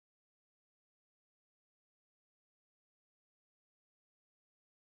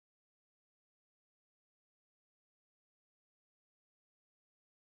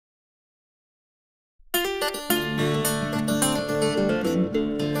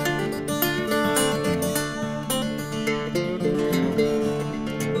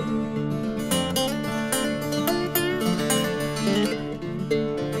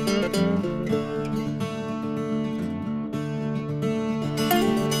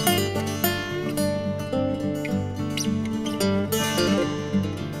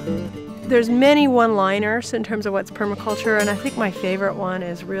There's many one-liners in terms of what's permaculture, and I think my favorite one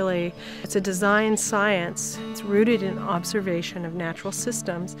is really, it's a design science. It's rooted in observation of natural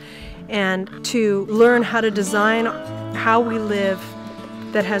systems, and to learn how to design how we live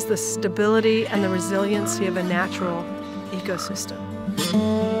that has the stability and the resiliency of a natural ecosystem.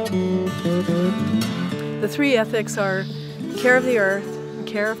 The three ethics are care of the earth,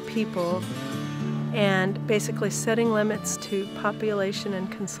 care of people, and basically setting limits to population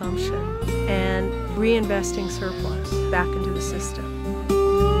and consumption and reinvesting surplus back into the system.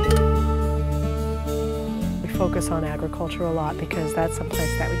 We focus on agriculture a lot because that's a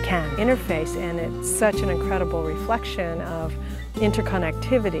place that we can interface, and it's such an incredible reflection of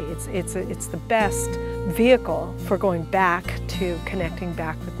interconnectivity. It's the best vehicle for going back to connecting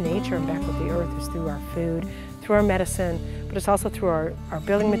back with nature and back with the earth is through our food, through our medicine, but it's also through our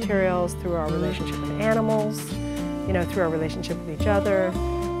building materials, through our relationship with animals, through our relationship with each other,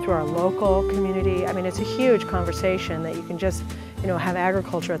 through our local community. I mean, it's a huge conversation that you can just, have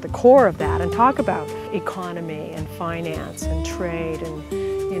agriculture at the core of that and talk about economy and finance and trade and,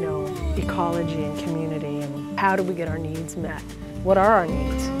 ecology and community and how do we get our needs met? What are our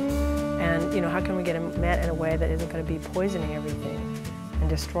needs? And, how can we get them met in a way that isn't going to be poisoning everything and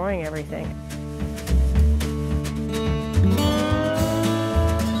destroying everything?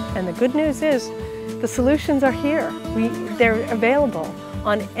 And the good news is the solutions are here. They're available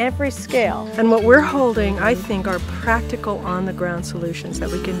on every scale. And what we're holding, I think, are practical on-the-ground solutions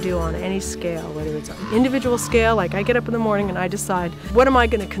that we can do on any scale, whether it's an individual scale, like I get up in the morning and I decide, what am I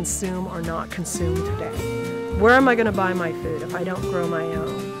going to consume or not consume today? Where am I going to buy my food if I don't grow my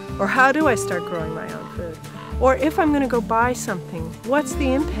own? Or how do I start growing my own food? Or if I'm going to go buy something, what's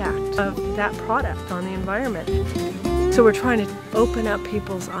the impact of that product on the environment? So we're trying to open up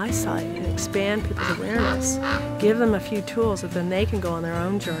people's eyesight and expand people's awareness, give them a few tools that then they can go on their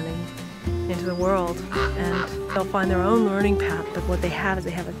own journey into the world, and they'll find their own learning path. But what they have is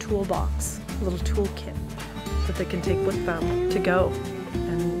they have a toolbox, a little toolkit that they can take with them to go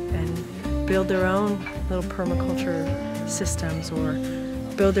and build their own little permaculture systems or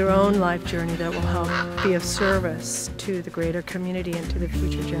build their own life journey that will help be of service to the greater community and to the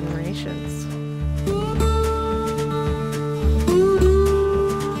future generations.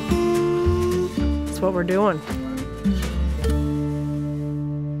 What we're doing.